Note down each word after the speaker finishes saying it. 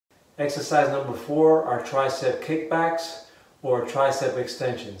Exercise number 4 are tricep kickbacks or tricep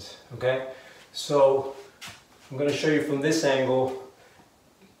extensions. Okay, so I'm going to show you from this angle.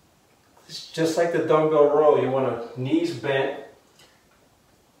 It's just like the dumbbell row. You want to knees bent,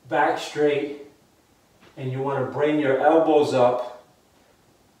 back straight, and you want to bring your elbows up.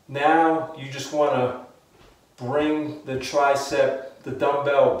 Now you just want to bring the tricep, the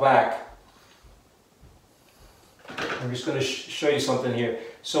dumbbell back. I'm just going to show you something here.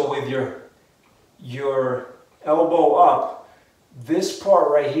 So with your elbow up, this part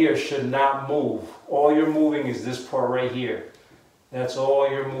right here should not move. All you're moving is this part right here. That's all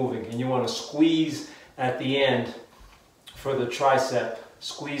you're moving. And you want to squeeze at the end for the tricep.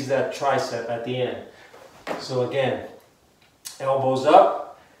 Squeeze that tricep at the end. So again, elbows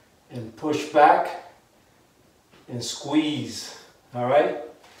up and push back and squeeze. All right?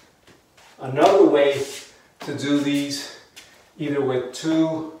 Another way to do these, either with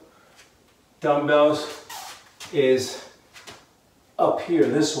 2 dumbbells, is up here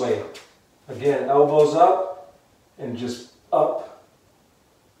this way. Again, elbows up and just up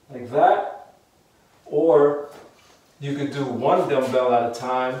like that. Or you could do 1 dumbbell at a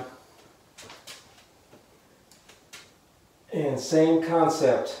time. And same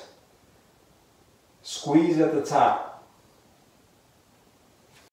concept. Squeeze at the top.